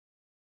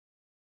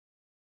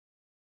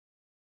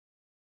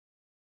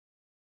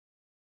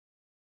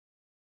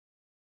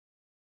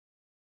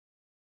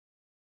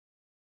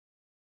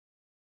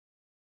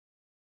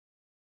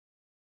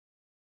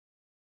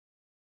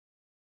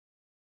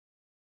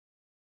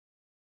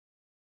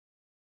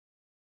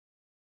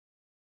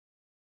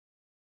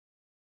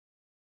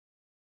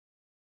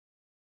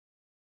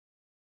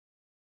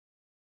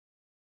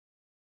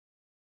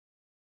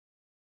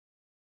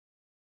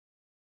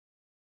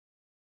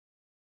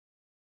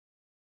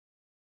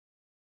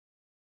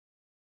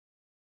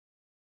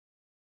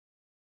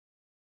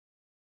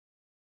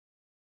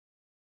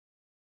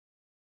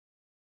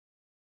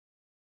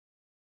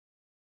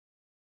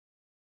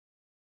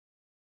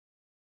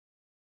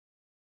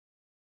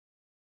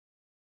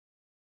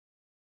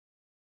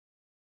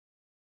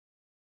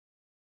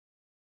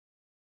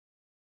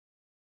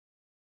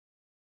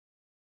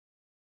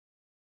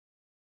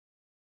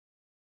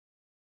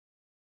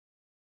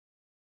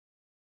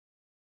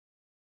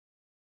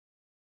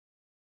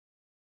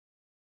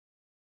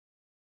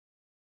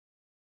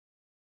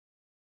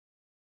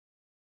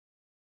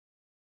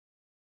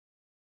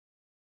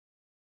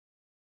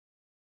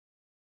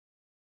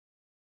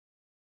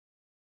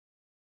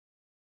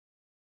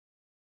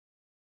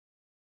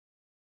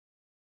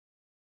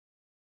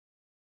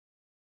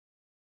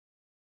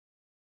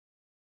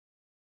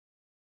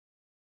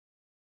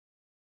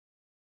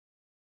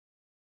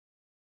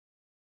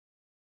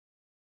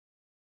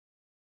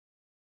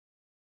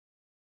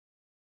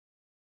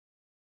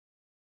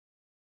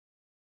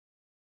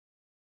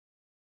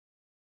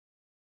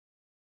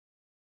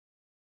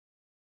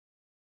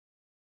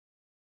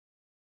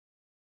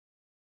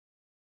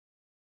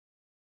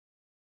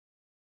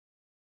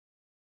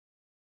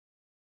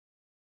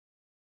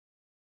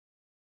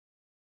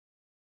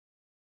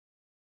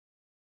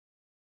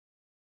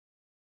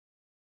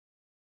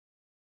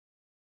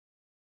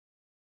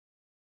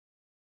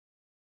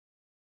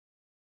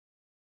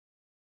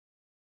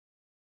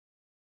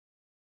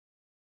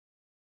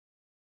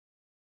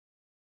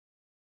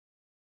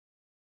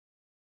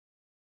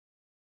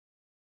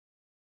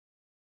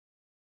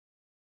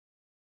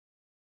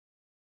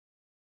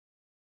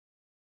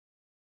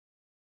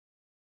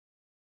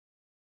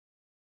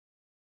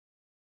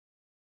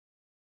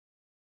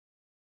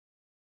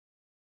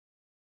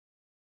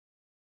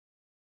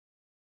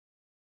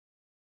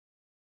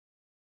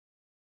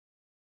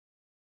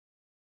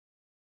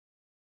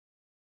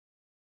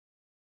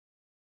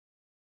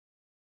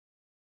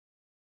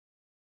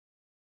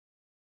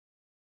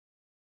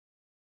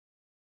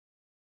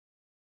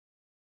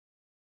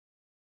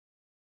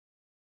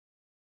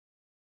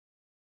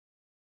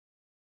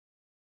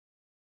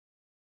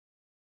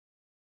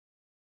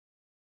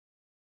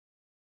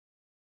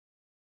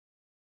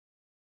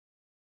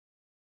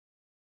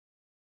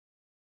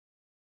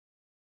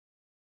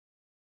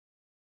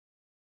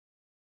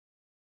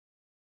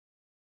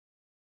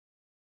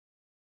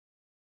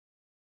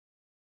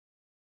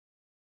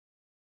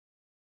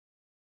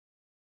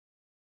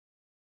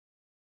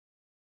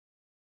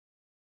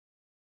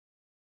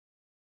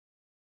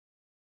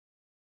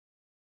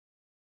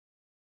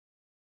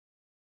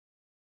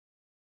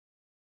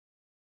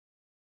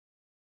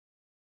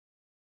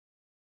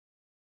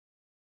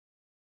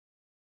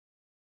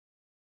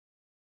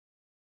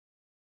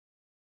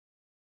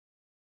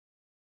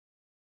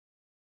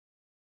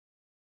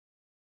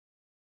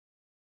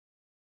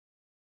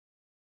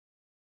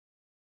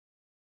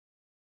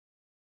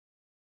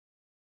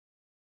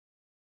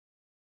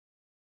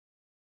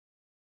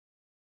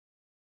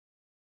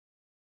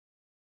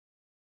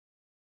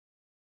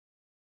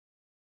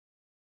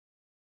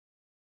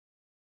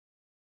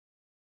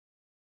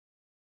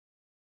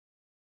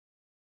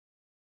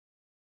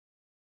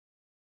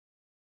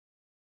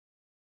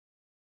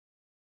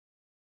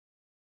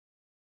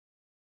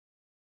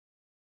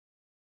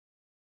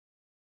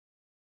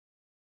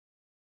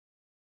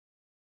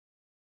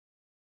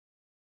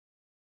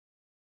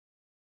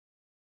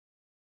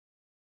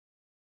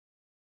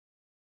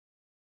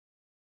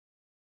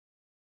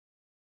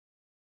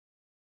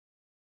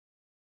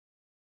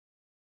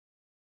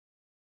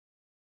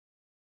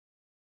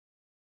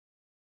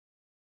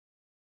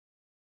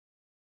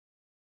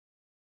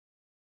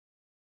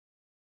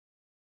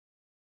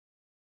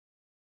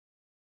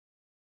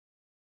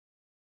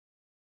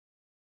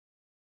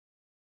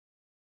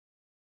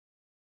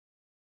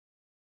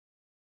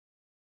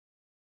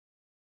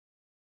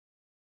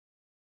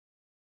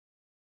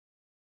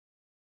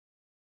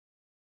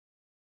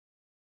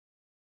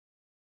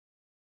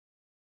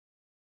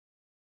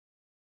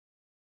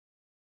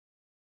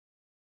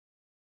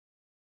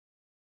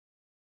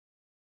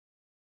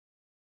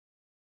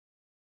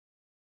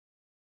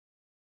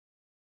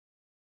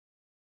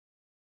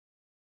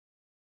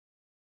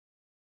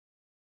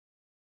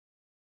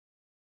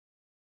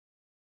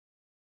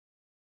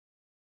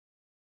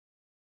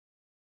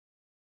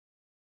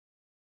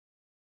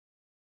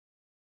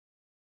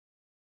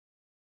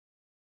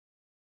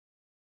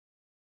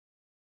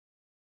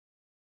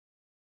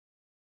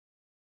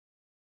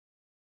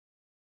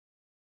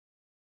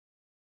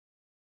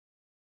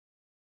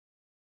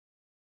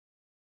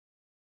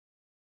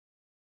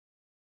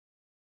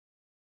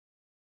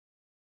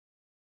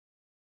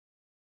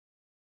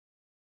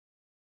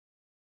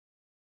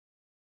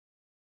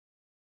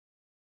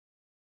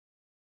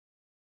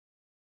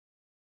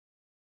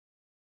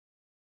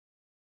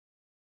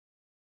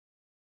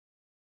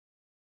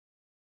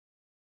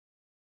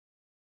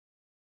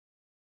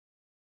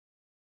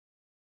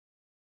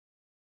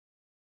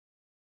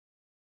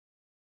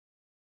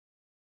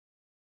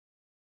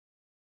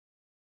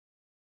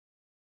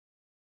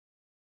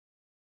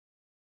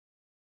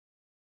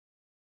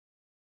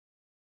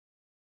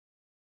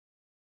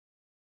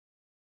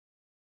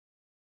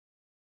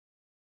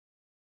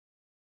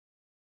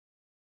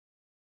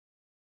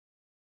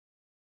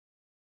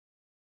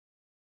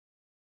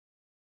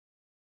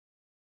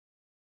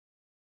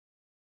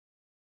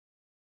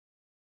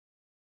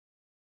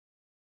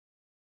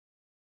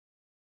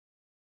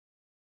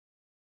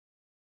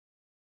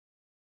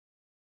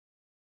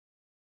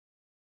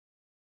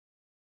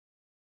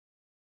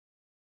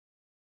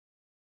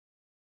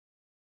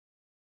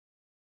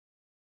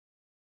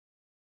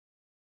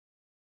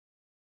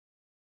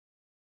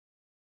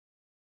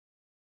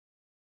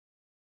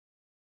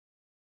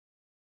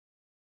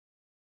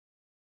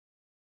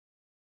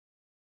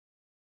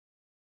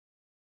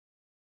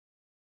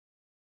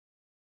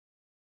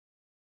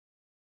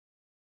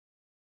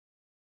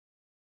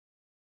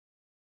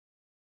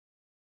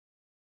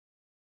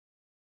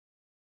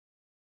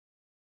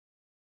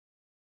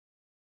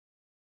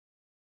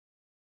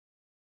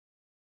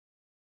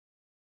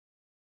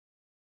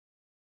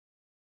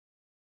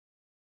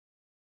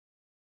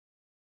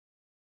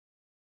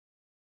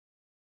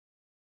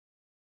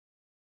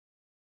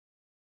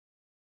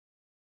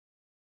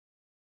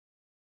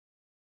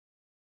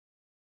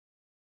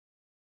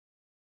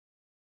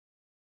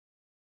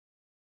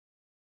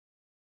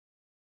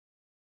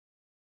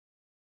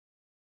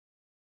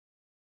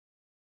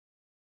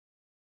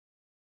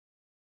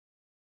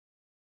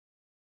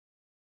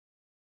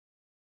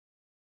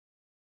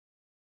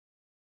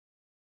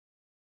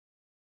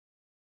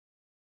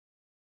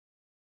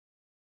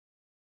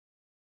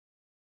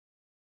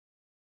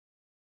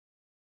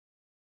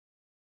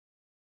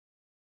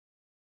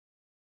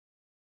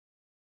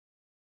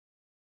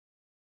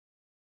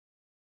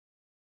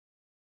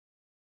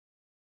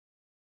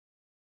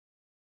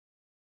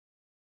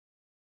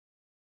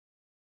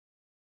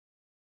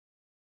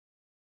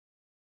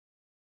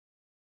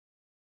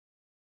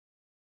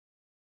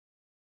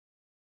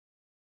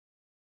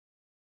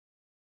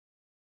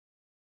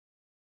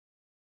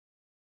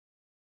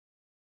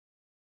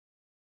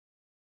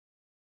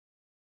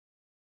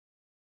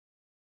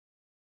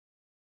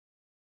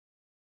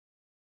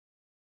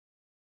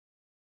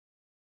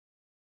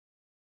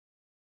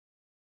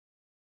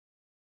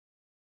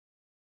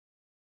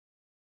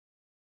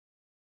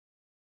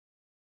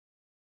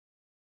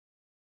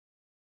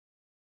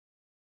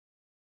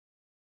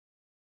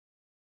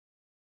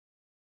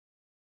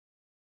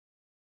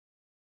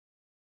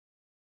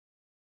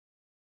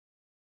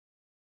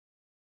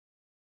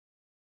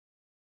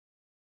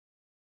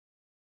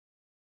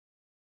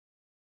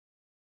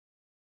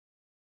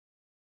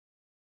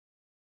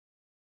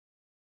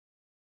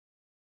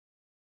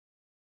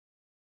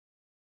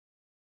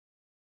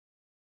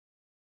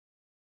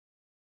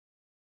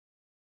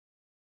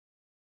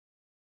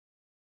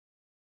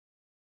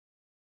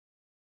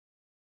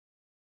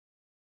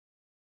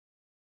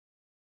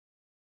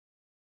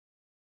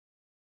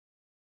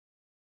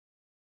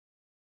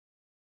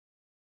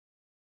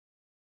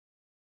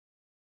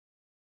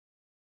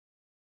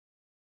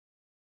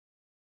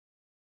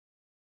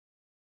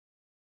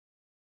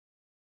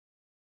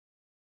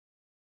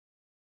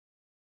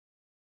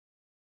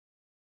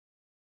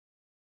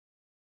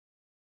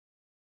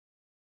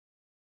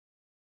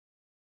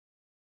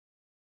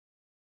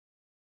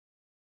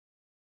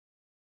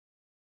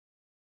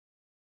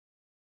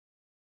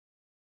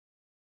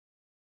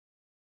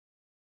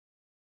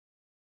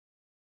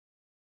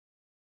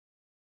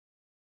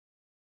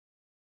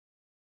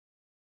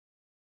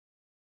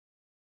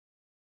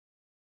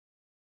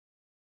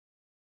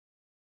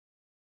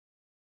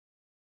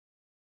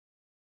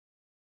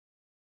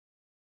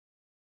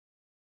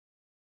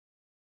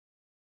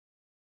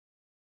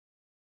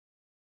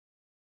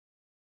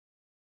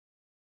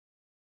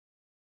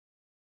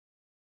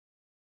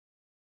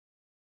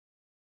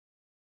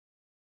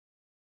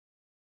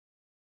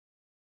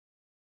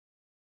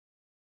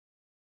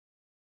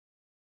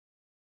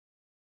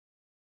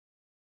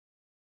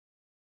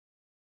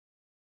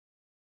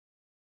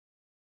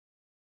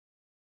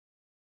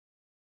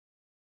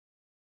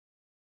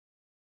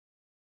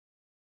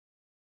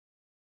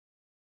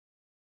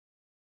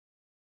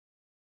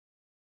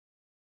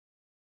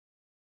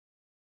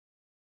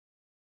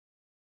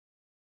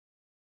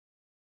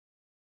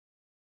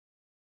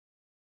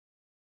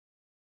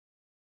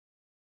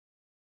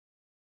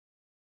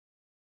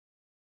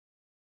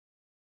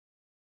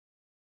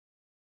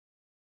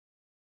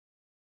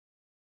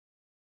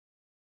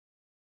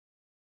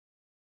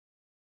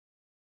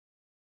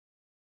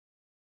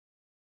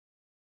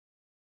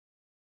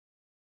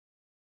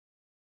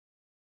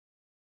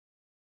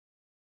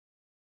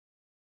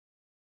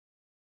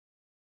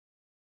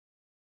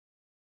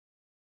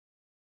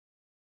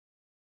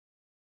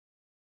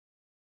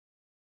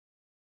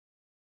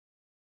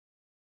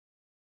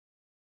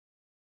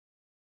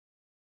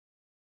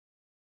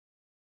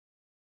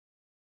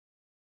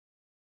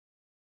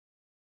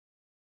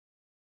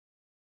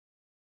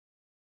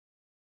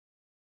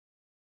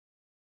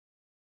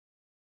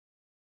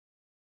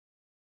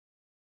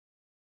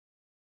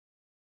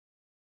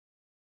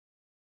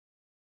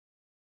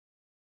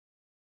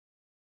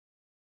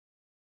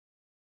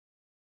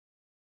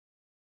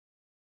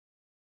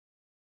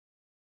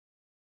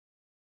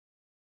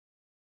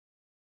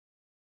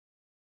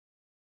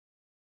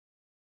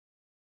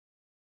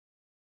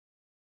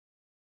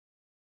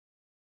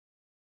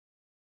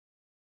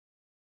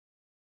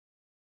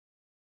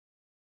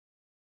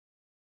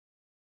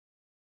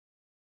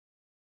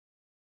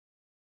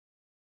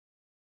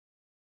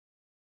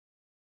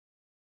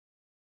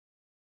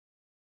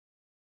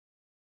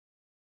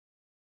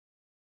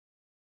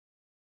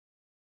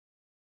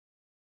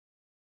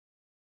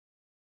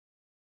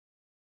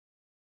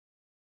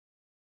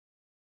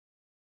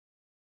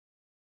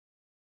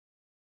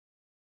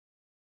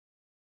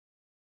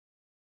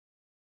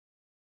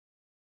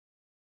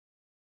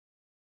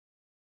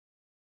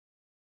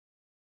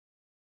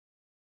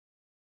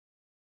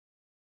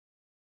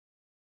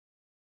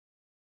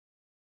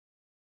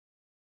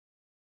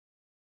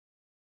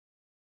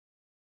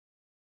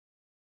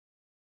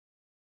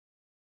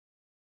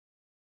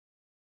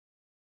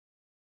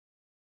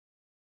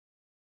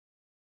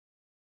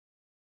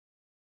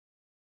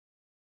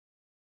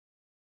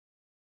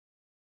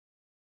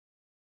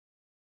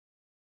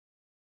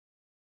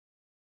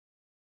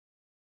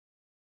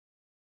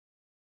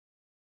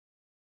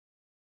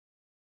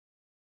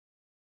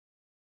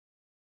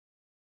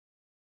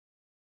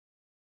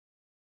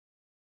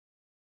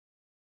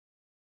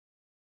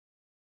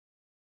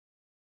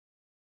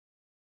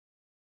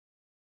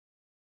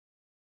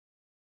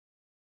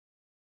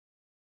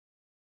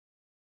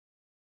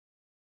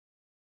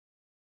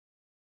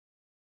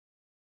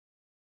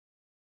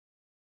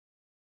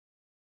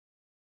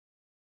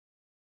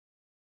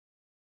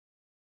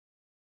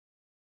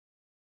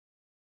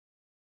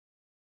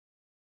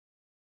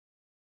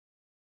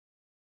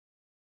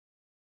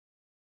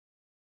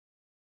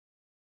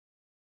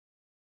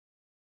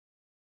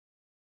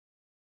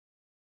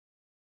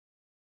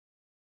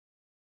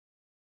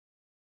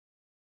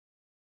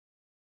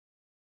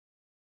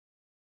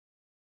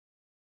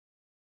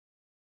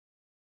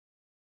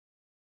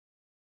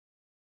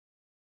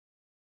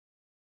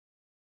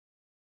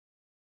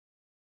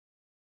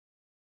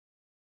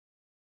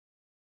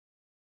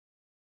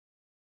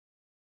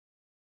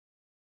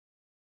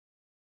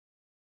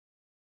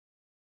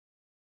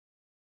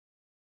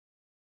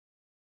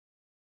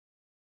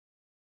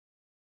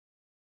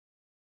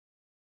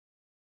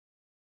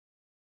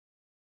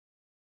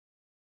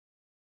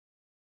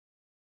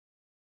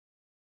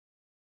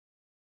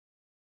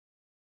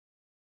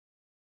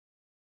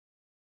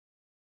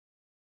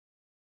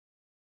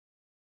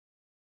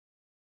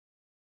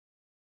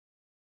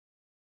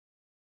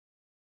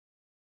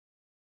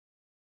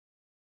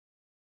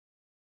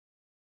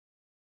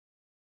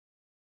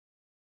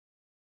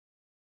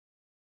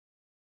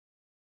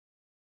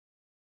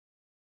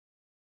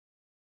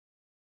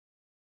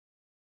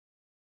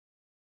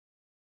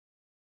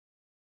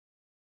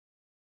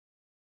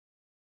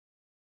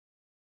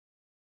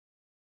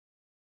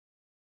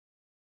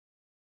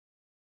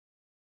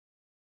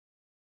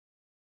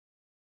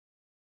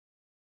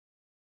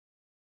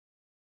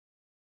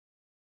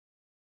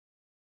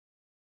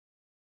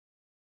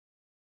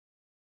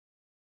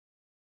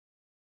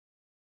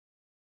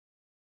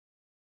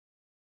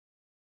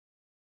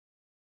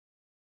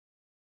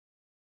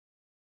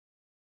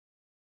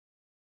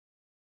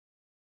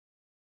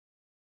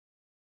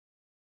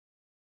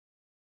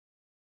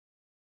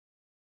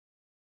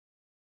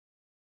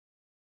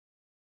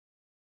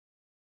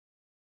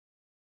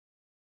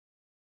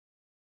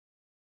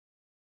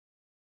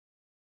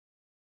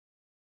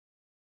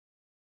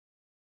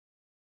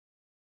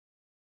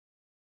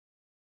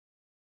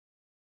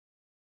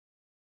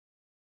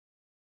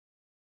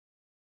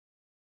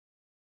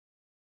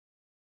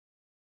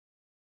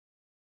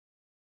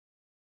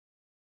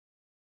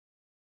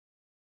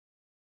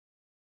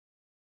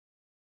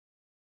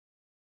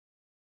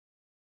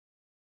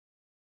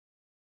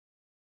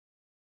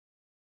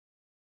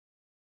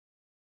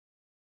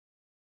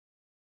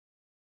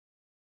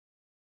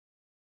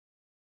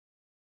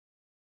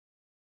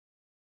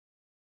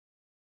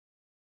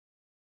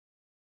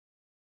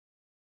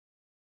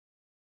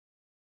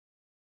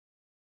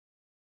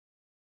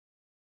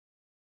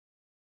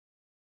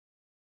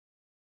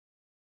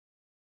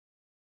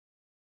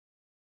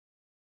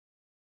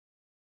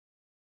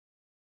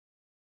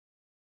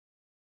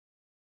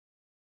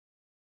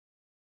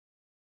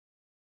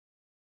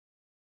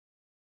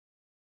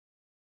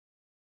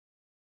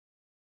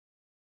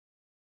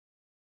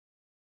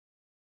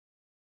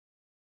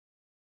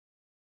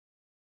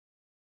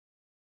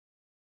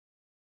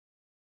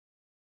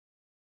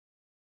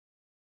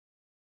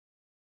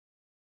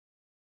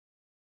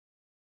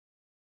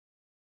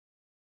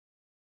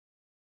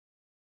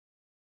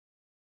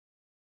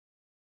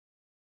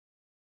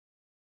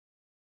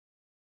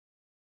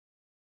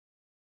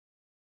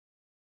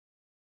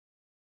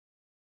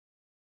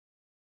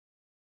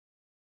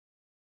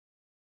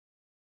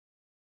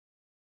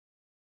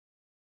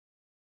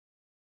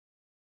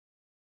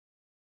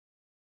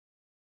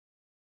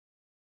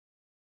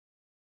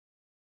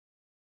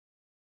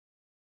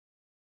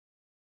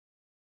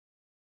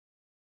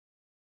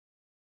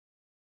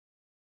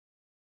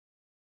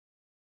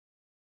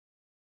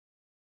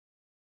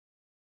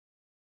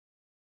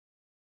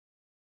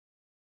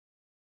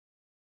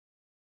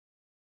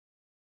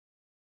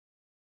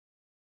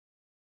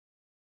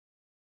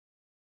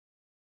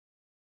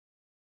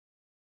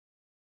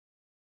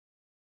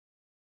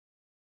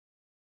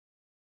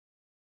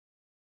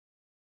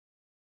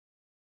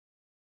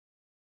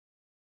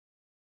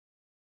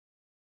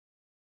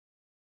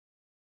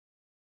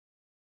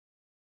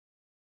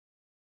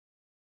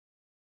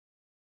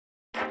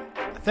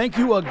 thank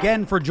you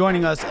again for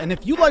joining us. And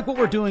if you like what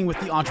we're doing with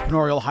the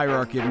entrepreneurial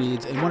hierarchy of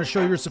needs and want to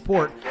show your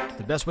support,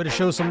 the best way to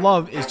show some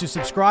love is to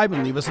subscribe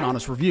and leave us an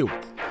honest review.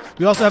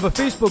 We also have a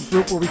Facebook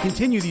group where we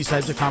continue these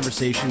types of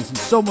conversations and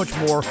so much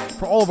more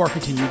for all of our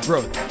continued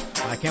growth.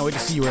 I can't wait to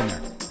see you in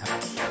there.